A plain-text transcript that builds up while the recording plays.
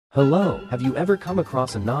Hello, have you ever come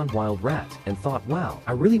across a non-wild rat and thought, wow,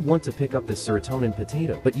 I really want to pick up this serotonin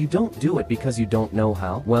potato, but you don't do it because you don't know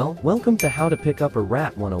how? Well, welcome to How to Pick Up a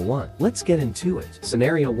Rat 101. Let's get into it.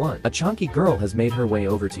 Scenario 1. A chunky girl has made her way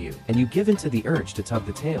over to you, and you give in to the urge to tug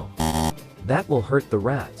the tail. That will hurt the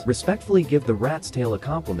rat. Respectfully give the rat's tail a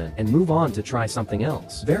compliment and move on to try something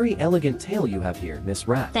else. Very elegant tail you have here, Miss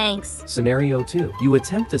Rat. Thanks. Scenario 2. You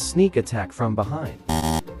attempt a sneak attack from behind.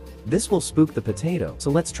 This will spook the potato,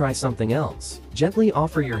 so let's try something else. Gently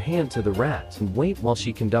offer your hand to the rat and wait while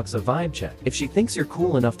she conducts a vibe check. If she thinks you're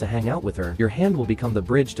cool enough to hang out with her, your hand will become the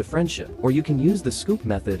bridge to friendship. Or you can use the scoop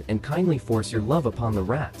method and kindly force your love upon the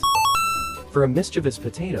rat. For a mischievous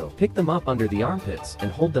potato, pick them up under the armpits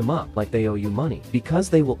and hold them up like they owe you money, because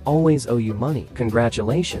they will always owe you money.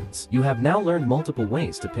 Congratulations! You have now learned multiple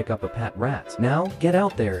ways to pick up a pet rat. Now, get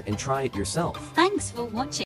out there and try it yourself. Thanks for watching.